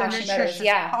 Oh, with the Hashimoto's,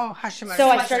 yeah. Oh, Hashimoto's. So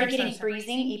I started getting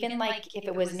freezing, even like if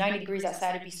it was 90 degrees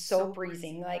outside, it'd be so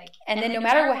freezing. Like, and then no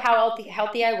matter how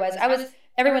healthy I was,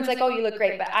 everyone's like, oh, you look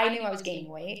great, but I knew I was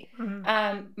gaining weight.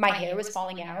 My hair was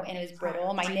falling out and it was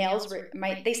brittle. My nails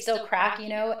they still crack,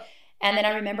 And then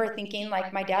I remember thinking,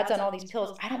 like, my dad's on all these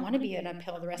pills. I don't want to be on a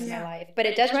pill the rest of my life. But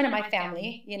it does run in my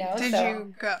family, Did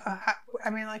you go,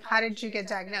 how did you get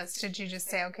diagnosed? Did you just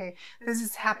say, okay, this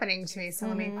is happening to me, so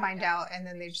let me find out, and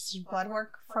then they just did blood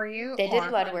work for you? They did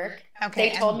blood work. Okay.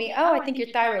 They told me, oh, I think your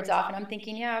thyroid's off. And I'm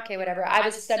thinking, yeah, okay, whatever. I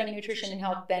was studying nutrition and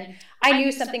health then. I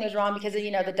knew something was wrong because of,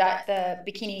 the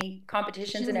bikini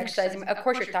competitions and exercising. Of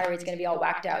course, your thyroid's going to be all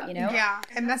whacked out, Yeah,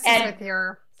 and messes with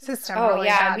your system. Oh really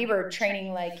yeah, bad. we were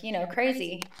training like,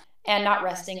 crazy and not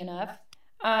resting enough.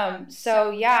 So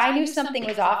yeah, I knew something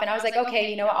was off and I was like, okay,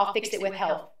 you know what, I'll fix it with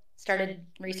health. Started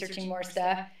researching more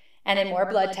stuff and then more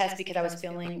blood tests because I was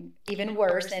feeling even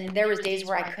worse. And there was days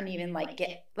where I couldn't even I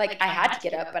had to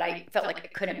get up, but I felt like I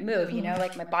couldn't move,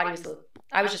 like my body was,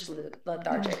 I was just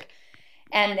lethargic.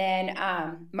 And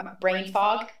then brain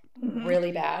fog,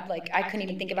 really bad. Like I couldn't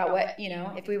even think about what,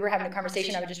 if we were having a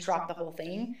conversation, I would just drop the whole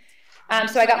thing.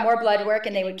 So I got more blood work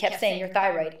and they would kept saying your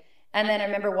thyroid. And then I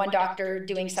remember one doctor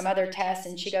doing some other tests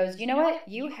and she goes, you know what,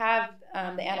 you have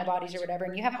the antibodies or whatever,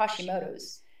 and you have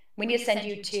Hashimoto's. We need to send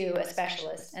you to a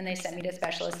specialist. And they sent me to a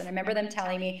specialist. And I remember them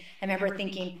telling me, I remember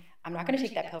thinking, I'm not going to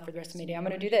take that pill for the rest of my day. I'm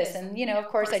going to do this. And, of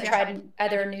course, I tried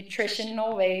other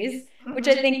nutritional ways, which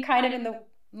I think kind of in the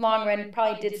long run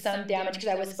probably did some damage because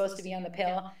I was supposed to be on the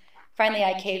pill. Finally,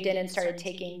 I caved in and started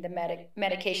taking the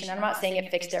medication. I'm not saying it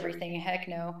fixed everything. Heck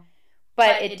no.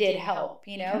 But it did help,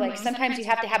 like sometimes you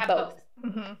have to have both.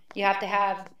 Mm-hmm. You have to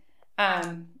have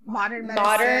modern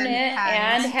medicine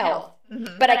and health.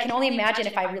 Mm-hmm. But I can only imagine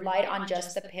if I relied on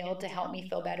just the pill to help me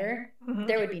feel better,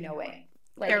 there would be no way.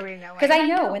 There would be no way. Because I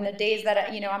know when the days that,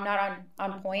 I'm not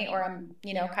on point or I'm,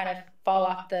 kind of fall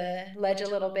off the ledge a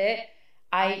little bit,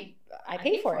 I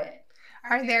pay for it.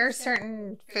 Are there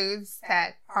certain foods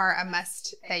that are a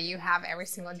must that you have every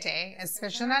single day,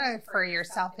 especially not only for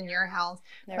yourself and your health,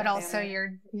 but also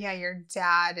your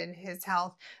dad and his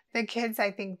health? The kids,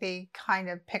 I think they kind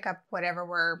of pick up whatever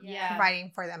we're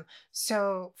providing for them.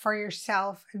 So for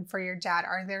yourself and for your dad,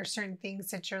 are there certain things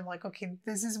that you're like, okay,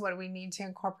 this is what we need to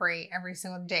incorporate every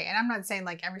single day? And I'm not saying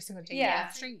like every single day. Yeah.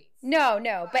 Street. No.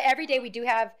 But every day we do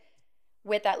have,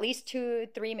 with at least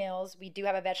 2-3 meals, we do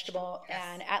have a vegetable,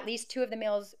 and at least 2 of the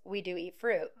meals we do eat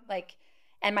fruit.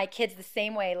 And my kids the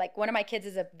same way. Like one of my kids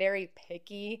is a very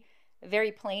picky,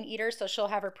 very plain eater, so she'll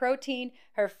have her protein,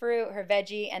 her fruit, her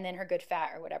veggie, and then her good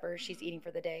fat or whatever she's eating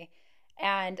for the day.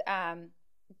 And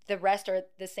the rest are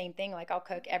the same thing. Like I'll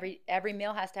cook every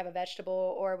meal has to have a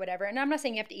vegetable or whatever. And I'm not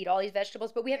saying you have to eat all these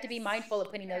vegetables, but we have to be mindful of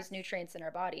putting those nutrients in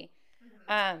our body.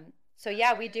 So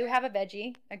yeah, we do have a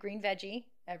green veggie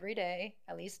every day,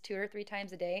 at least 2 or 3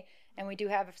 times a day. And we do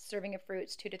have a serving of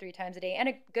fruits 2 to 3 times a day, and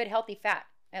a good healthy fat,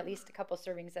 at least a couple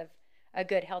servings of a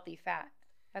good healthy fat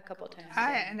a couple times a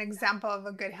day. An example of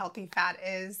a good healthy fat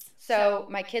is? So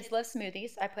my kids love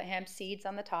smoothies. I put hemp seeds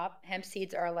on the top. Hemp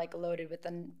seeds are like loaded with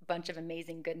a bunch of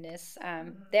amazing goodness.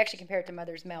 They actually compare it to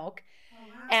mother's milk. Oh,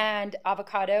 wow. And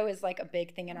avocado is like a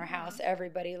big thing in our house.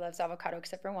 Everybody loves avocado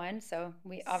except for one. So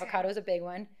avocado is a big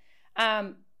one.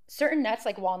 Certain nuts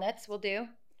like walnuts will do.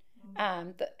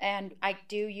 And I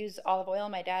do use olive oil.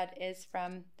 My dad is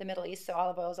from the Middle East, so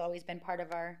olive oil has always been part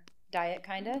of our diet,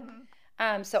 kind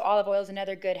of. So olive oil is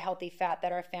another good healthy fat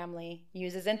that our family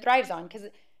uses and thrives on because,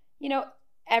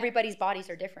 everybody's bodies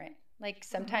are different. Like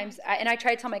sometimes, I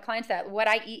try to tell my clients that what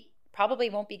I eat probably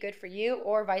won't be good for you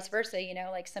or vice versa.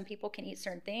 Like some people can eat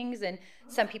certain things and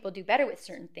some people do better with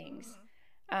certain things.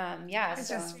 It's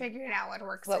so just figuring out what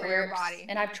works for your body.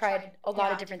 And I've tried a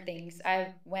lot of different things.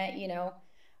 I went,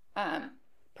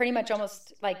 pretty much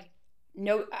almost like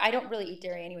no, I don't really eat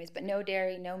dairy anyways, but no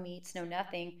dairy, no meats, no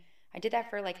nothing. I did that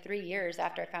for like 3 years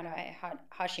after I found out I had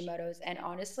Hashimoto's. And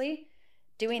honestly,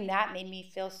 doing that made me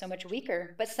feel so much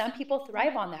weaker. But some people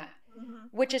thrive on that,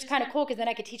 which is kind of cool because then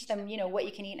I could teach them, what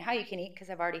you can eat and how you can eat because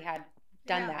I've already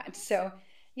done that. So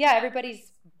yeah,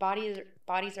 everybody's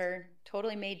bodies are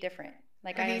totally made different.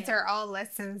 These are all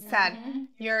lessons that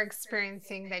you're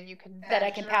experiencing that you can that I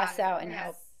can pass out and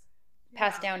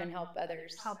pass down and help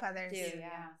others. Do,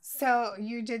 So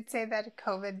you did say that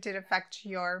COVID did affect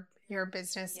your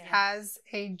business. As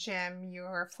a gym, you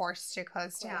were forced to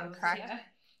close down, correct?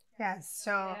 Yes.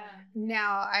 So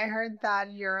now I heard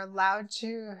that you're allowed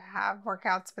to have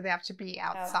workouts, but they have to be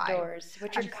outside. Outdoors,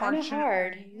 which are kind of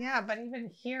hard. Yeah, but even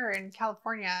here in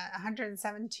California,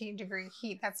 117-degree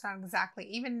heat, that's not exactly,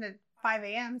 even at 5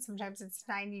 a.m., sometimes it's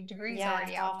 90 degrees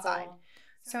already outside.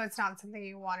 So it's not something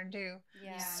you want to do.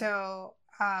 Yeah. So,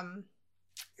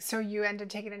 so you ended up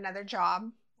taking another job.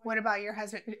 What about your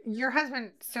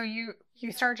husband? So you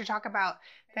started to talk about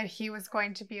that he was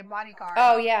going to be a bodyguard.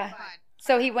 Oh, yeah.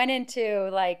 So he went into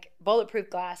like bulletproof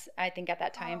glass, I think at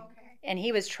that time. Oh, okay. And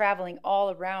he was traveling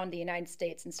all around the United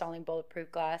States installing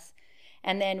bulletproof glass.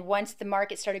 And then once the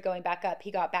market started going back up, he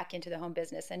got back into the home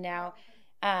business. And now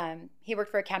he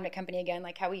worked for a cabinet company again,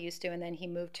 like how we used to, and then he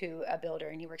moved to a builder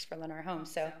and he works for Lennar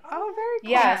Homes. So very cool.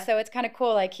 Yeah, so it's kind of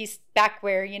cool. Like he's back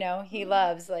where, he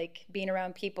loves like being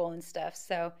around people and stuff.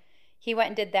 So he went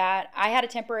and did that. I had a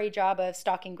temporary job of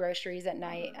stocking groceries at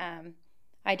night.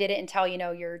 I did it until,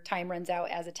 your time runs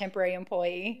out as a temporary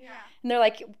employee. Yeah. And they're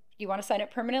like, you want to sign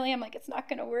up permanently? I'm like, it's not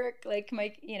going to work. Like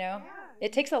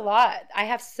it takes a lot. I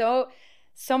have so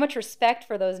much respect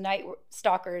for those night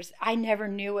stalkers. I never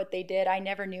knew what they did. I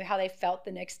never knew how they felt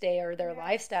the next day or their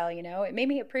lifestyle, it made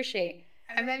me appreciate.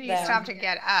 And then you still have to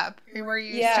get up. Were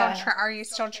you are you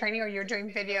still training, or you're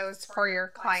doing videos for your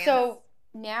clients? So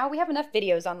now we have enough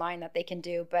videos online that they can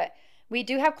do, but we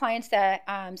do have clients that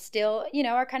still,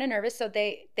 are kind of nervous. So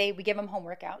we give them home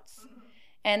workouts,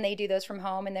 and they do those from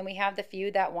home. And then we have the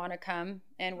few that want to come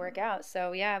and work out.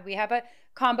 So yeah, we have a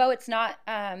combo. It's not,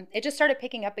 it just started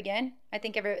picking up again. I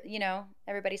think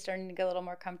everybody's starting to get a little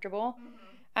more comfortable.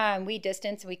 We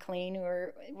distance, we clean.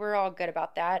 We're all good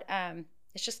about that.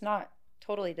 It's just not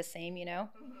totally the same,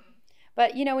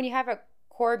 but when you have a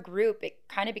core group, it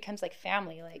kind of becomes like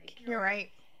family. Like, you're right.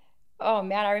 Oh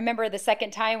man, I remember the second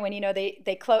time when they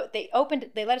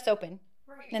let us open,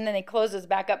 and then they closed us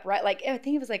back up, right? Like, I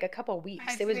think it was like a couple of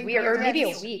weeks. It was weird, or maybe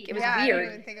a week. It was weird. I didn't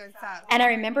even think it was that. And I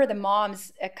remember the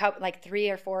moms, like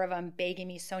 3 or 4 of them, begging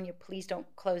me, Sonia, please don't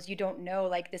close. You don't know,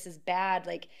 like, this is bad.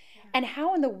 Like, and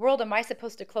how in the world am I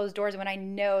supposed to close doors when I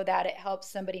know that it helps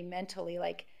somebody mentally?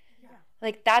 Like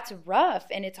that's rough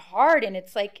and it's hard, and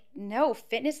it's like, no,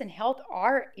 fitness and health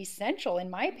are essential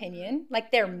in my opinion. Like,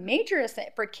 they're major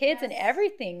for kids and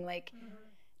everything. Like,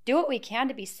 do what we can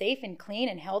to be safe and clean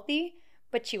and healthy,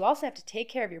 but you also have to take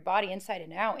care of your body inside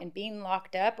and out, and being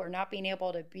locked up or not being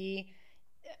able to be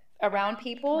around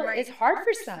people is hard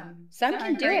for some. Some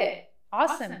can do it.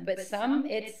 Awesome. But some,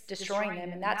 it's destroying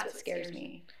them, and that's what scares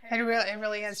me. It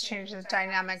really has changed the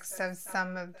dynamics of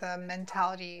some of the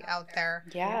mentality out there.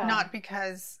 Yeah. Not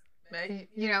because, like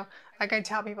I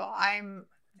tell people, I'm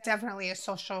definitely a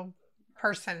social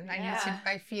person.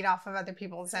 I feed off of other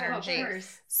people's energy.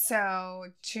 So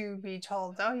to be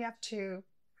told, oh, you have to,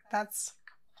 it's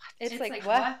like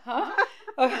what? Huh?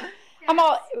 Okay. I'm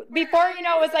all, before, it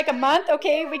was like a month,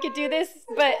 okay, we could do this.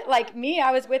 But like me,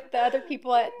 I was with the other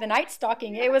people at the night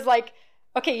stalking. It was like,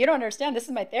 okay, you don't understand. This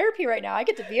is my therapy right now. I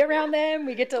get to be around them.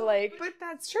 We get to like. But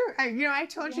that's true. I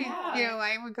told you,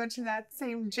 I would go to that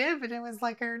same gym, and it was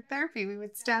like our therapy. We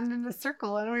would stand in a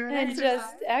circle and we would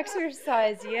just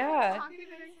exercise. Yeah.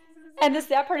 And the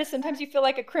sad part is sometimes you feel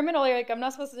like a criminal. You're like, I'm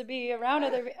not supposed to be around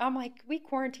I'm like, we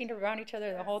quarantined around each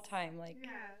other the whole time. Like.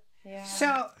 Yeah.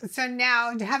 So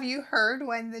now, have you heard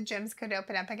when the gyms could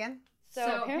open up again?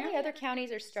 So apparently other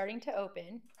counties are starting to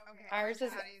open. Okay. Ours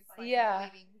is, like county,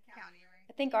 right?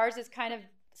 I think ours is kind of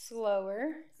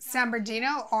slower. San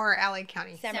Bernardino or LA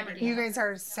County? San Bernardino. You guys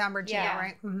are San Bernardino,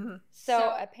 right? Mm-hmm.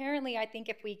 So apparently, I think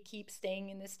if we keep staying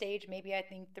in this stage, maybe I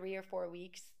think 3 or 4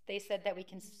 weeks, they said that we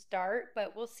can start,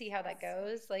 but we'll see how that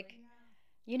goes. Like,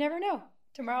 you never know.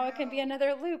 Tomorrow it can be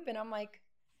another loop, and I'm like,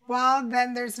 well,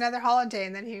 then there's another holiday,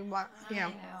 and then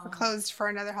we're closed for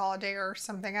another holiday or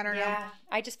something. I don't know. Yeah,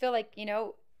 I just feel like,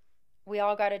 we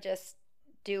all got to just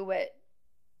do what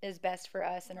is best for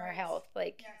us and our health.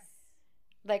 Like,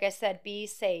 like I said, be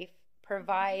safe,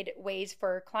 provide ways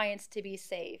for clients to be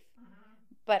safe,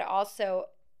 but also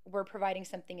we're providing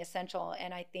something essential.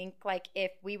 And I think, like,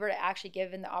 if we were to actually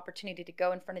given the opportunity to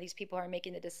go in front of these people who are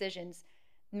making the decisions,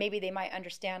 maybe they might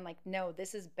understand, like, no,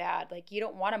 this is bad. Like, you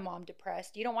don't want a mom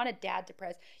depressed. You don't want a dad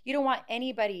depressed. You don't want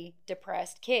anybody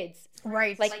depressed, kids.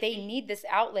 Right. Like, they need this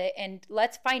outlet, and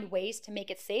let's find ways to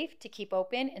make it safe to keep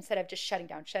open instead of just shutting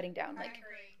down. Like,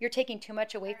 you're taking too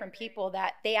much away from people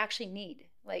that they actually need.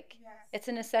 Like, it's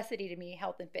a necessity to me,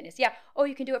 health and fitness. Yeah. Oh,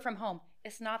 you can do it from home.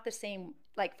 It's not the same,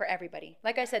 like, for everybody.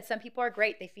 Like I said, some people are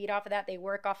great. They feed off of that. They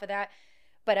work off of that.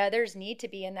 But others need to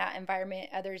be in that environment.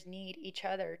 Others need each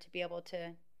other to be able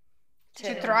to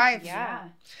thrive. Yeah.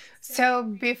 So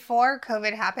before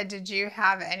COVID happened, did you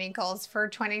have any goals for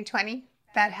 2020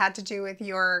 that had to do with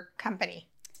your company?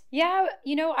 Yeah.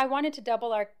 I wanted to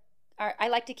double our I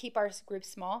like to keep our group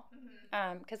small.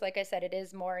 Because like I said, it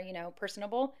is more,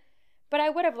 personable. But I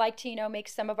would have liked to, make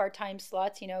some of our time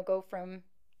slots, go from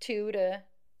 2 to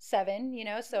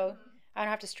 7, so I don't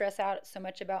have to stress out so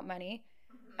much about money.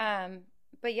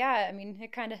 But yeah, I mean,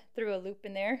 it kind of threw a loop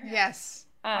in there. Yes.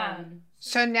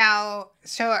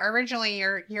 So originally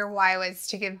your why was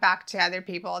to give back to other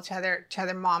people, to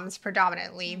other moms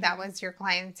predominantly. That was your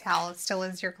clientele. It still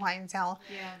is your clientele.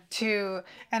 Yeah.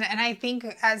 And I think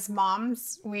as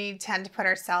moms, we tend to put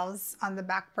ourselves on the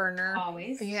back burner.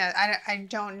 Always. Yeah. I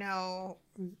don't know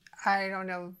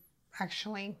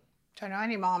actually. Don't know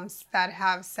any moms that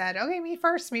have said, okay, me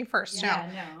first. Yeah,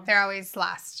 No, they're always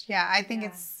last. Yeah. I think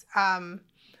it's,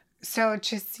 So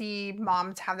to see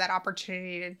moms have that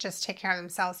opportunity to just take care of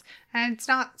themselves, and it's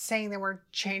not saying that we're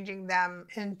changing them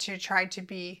into try to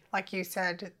be, like you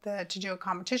said, to do a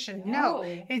competition. No,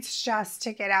 it's just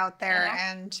to get out there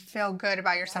and feel good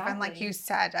about yourself. Exactly. And like you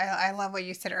said, I love what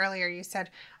you said earlier. You said,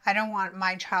 I don't want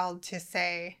my child to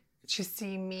see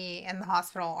me in the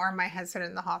hospital or my husband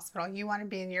in the hospital. You want to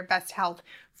be in your best health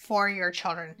for your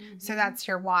children. Mm-hmm. So that's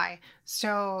your why.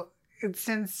 So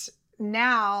since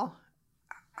now,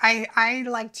 I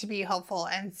like to be hopeful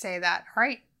and say that, all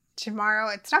right, tomorrow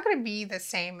it's not going to be the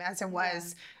same as it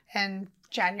was in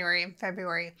January and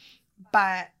February.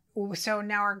 But so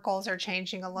now our goals are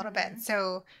changing a little bit.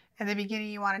 So in the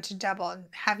beginning, you wanted to double.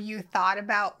 Have you thought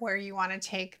about where you want to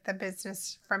take the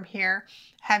business from here?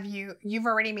 You've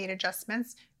already made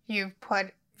adjustments. You've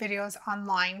put videos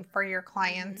online for your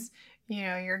clients.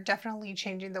 Mm-hmm. You're definitely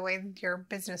changing the way your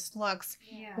business looks.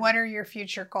 Yeah. What are your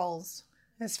future goals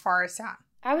as far as that?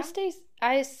 I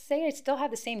say I still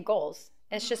have the same goals.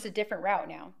 It's just a different route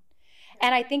now.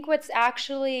 And I think what's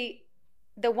actually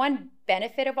the one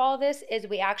benefit of all this is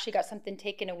we actually got something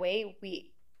taken away.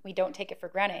 We don't take it for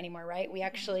granted anymore, right? We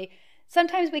actually,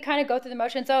 sometimes we kind of go through the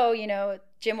motions. Oh,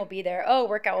 gym will be there. Oh,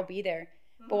 workout will be there.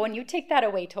 But when you take that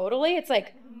away totally, it's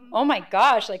like, oh my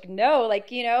gosh, like, no, like,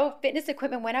 fitness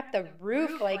equipment went up the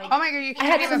roof. Like, oh my God, you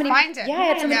can't even find it. Yeah, I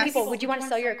had so many people, would you want to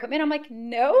sell your equipment? I'm like,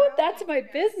 no, that's my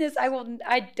business. I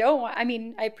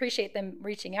appreciate them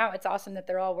reaching out. It's awesome that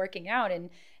they're all working out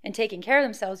and taking care of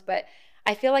themselves. But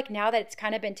I feel like now that it's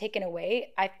kind of been taken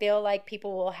away, I feel like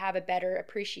people will have a better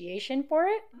appreciation for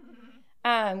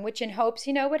it, which in hopes,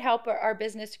 would help our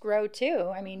business grow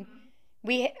too. I mean,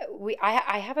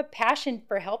 I have a passion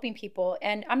for helping people,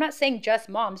 and I'm not saying just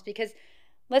moms, because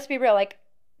let's be real, like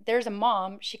there's a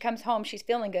mom, she comes home, she's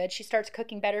feeling good, she starts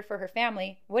cooking better for her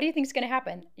family. What do you think is going to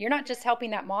happen? You're not just helping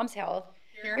that mom's health.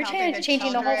 You're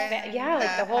changing the whole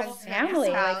the whole family.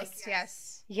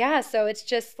 Yes. Yeah, so it's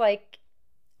just like,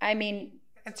 I mean,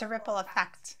 it's a ripple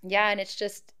effect. Yeah, and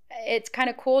it's kind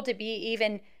of cool to be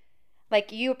even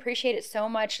like, you appreciate it so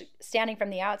much standing from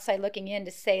the outside looking in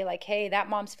to say like, hey, that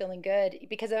mom's feeling good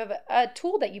because of a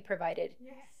tool that you provided.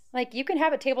 Yes. Like, you can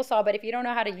have a table saw, but if you don't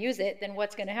know how to use it, then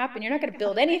what's going to happen? You're not going to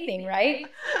build anything, right?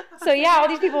 So yeah, all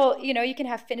these people, you can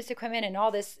have fitness equipment and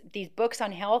all these books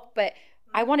on health, but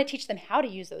I want to teach them how to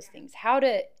use those things, how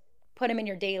to put them in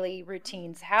your daily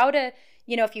routines, how to,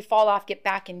 if you fall off, get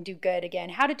back and do good again,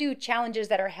 how to do challenges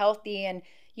that are healthy and,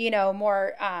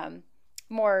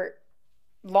 more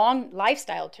long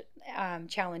lifestyle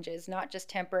challenges, not just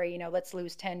temporary, let's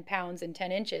lose 10 pounds in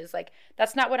 10 inches. Like,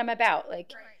 that's not what I'm about.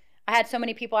 Like, right. I had so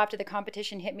many people after the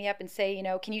competition hit me up and say,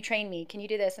 can you train me? Can you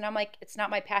do this? And I'm like, it's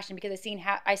not my passion, because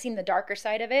I seen the darker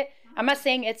side of it. Mm-hmm. I'm not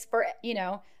saying it's for,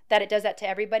 that it does that to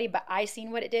everybody, but I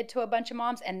seen what it did to a bunch of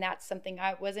moms, and that's something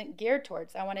I wasn't geared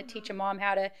towards. I want to teach a mom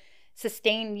how to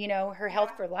sustain, her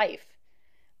health for life.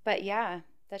 But yeah,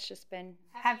 that's just been.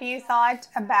 Have you thought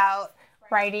about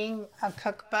writing a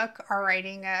cookbook or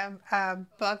writing a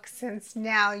book, since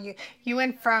now you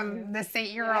went from this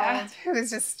 8-year-old who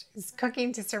is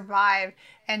cooking to survive,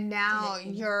 and now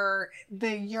you're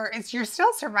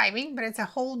still surviving, but it's a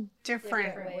whole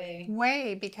different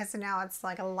way, because now it's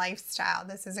like a lifestyle.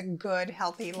 This is a good,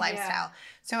 healthy lifestyle.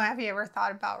 Yeah. So have you ever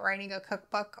thought about writing a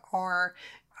cookbook, or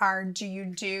do you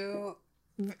do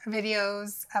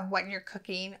videos of what you're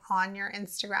cooking on your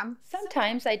Instagram?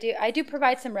 Sometimes I do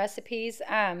provide some recipes.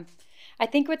 I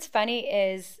think what's funny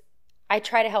is I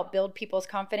try to help build people's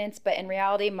confidence, but in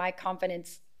reality, my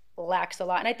confidence lacks a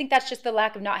lot. And I think that's just the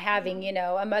lack of not having,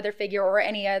 a mother figure or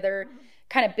any other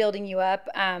kind of building you up.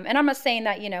 And I'm not saying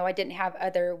that, I didn't have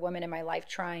other women in my life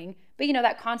trying, but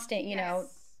that constant,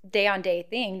 day on day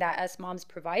thing that us moms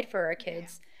provide for our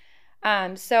kids.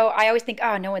 Yeah. So I always think,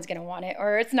 oh, no one's going to want it,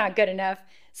 or it's not good enough.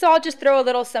 So I'll just throw a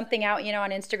little something out, on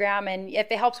Instagram. And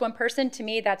if it helps one person, to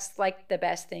me, that's like the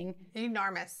best thing.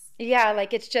 Enormous. Yeah.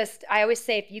 Like, it's just, I always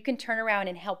say, if you can turn around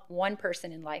and help one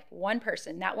person in life,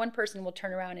 that one person will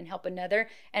turn around and help another,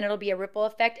 and it'll be a ripple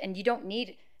effect. And you don't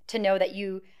need to know that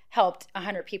you helped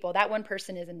 100 people. That one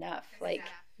person is enough. Like,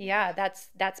 yeah, that's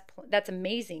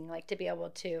amazing. Like, to be able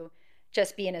to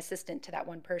just be an assistant to that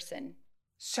one person.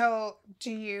 So do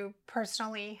you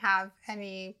personally have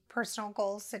any personal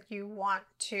goals that you want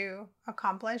to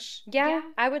accomplish? Yeah,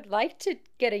 I would like to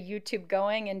get a YouTube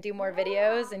going and do more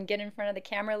videos and get in front of the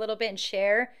camera a little bit and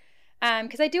share.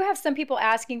 Because I do have some people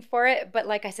asking for it, but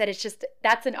like I said, it's just,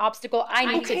 that's an obstacle I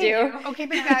need to do. Okay,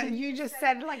 but you just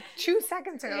said like 2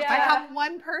 seconds ago, I help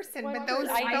one person, but that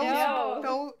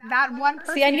one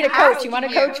person. See, I need a coach. You want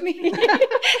to coach me?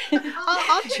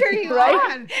 I'll cheer you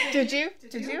on. Did you?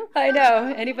 I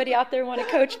know. Anybody out there want to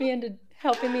coach me into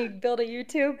helping me build a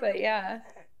YouTube, but yeah.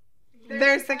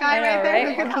 There's the guy right there. Right?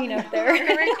 Who can Working up there.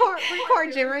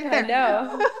 record you right there. I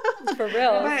know. It's for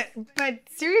real. But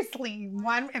seriously,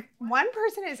 if one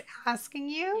person is asking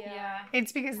you,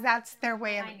 it's because that's their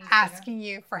way of asking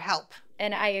you for help.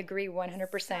 And I agree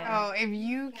 100%. Oh, if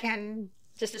you can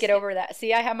just get over that.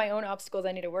 See, I have my own obstacles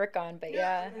I need to work on, but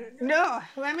yeah. No,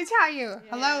 let me tell you.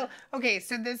 Hello. Okay,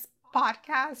 so this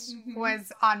podcast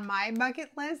was on my bucket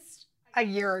list a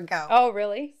year ago. Oh,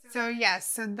 really? So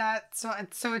yes,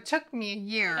 so it took me a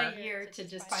year to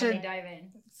just finally dive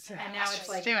in. And now it's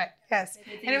like do it. Yes.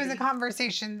 And it was a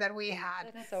conversation that we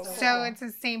had. That's so cool. So it's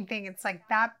the same thing. It's like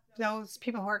that those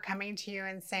people who are coming to you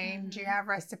and saying, do you have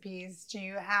recipes? Do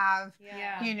you have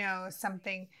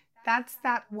something? That's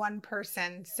that one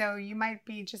person. So you might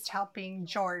be just helping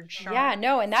George.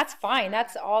 And that's fine.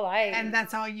 That's all and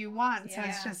that's all you want. So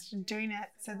it's just doing it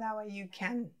so that way you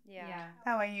can.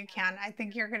 That way you can. I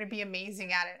think you're going to be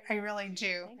amazing at it. I really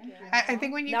do. I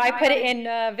think when you I put it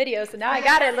in video, so now I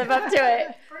got to live up to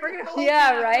it. We're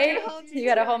gonna right? You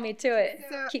got to hold me to it.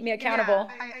 So, keep me accountable.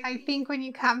 I think when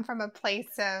you come from a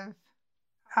place of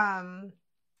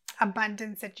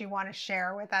abundance that you want to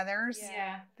share with others,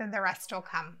 then the rest will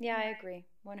come. Yeah, I agree.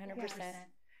 100%.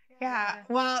 Yeah.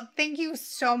 Well, thank you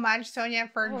so much, Sonia,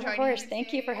 for joining us. Of course.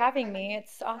 Thank you for having me.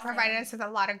 It's awesome. Provided us with a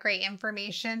lot of great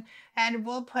information. And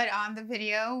we'll put on the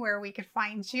video where we could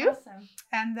find you. Awesome.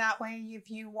 And that way,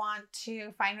 if you want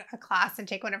to find a class and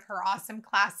take one of her awesome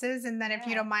classes, and then if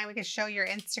you don't mind, we could show your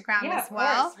Instagram as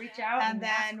well. Of course. Reach out and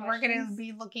then we're going to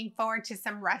be looking forward to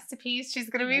some recipes she's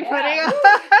going to be putting Yeah.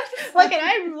 Look, and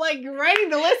I'm like writing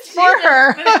the list for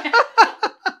her.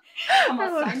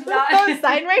 Almost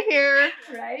Sign right here.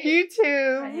 Right?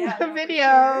 YouTube, Yeah, no, for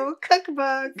video,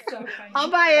 cookbook. So funny. I'll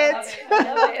buy it.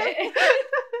 I love it.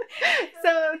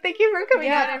 So thank you for coming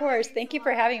Yeah, on. of course. Thank you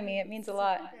for having me. It means a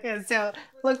lot. Yeah, so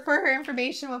look for her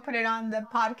information. We'll put it on the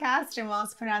podcast and we'll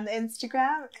also put it on the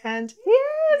Instagram. And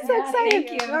so excited.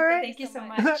 Thank you. All right. Thank you so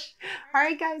much. All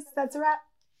right, guys, that's a wrap.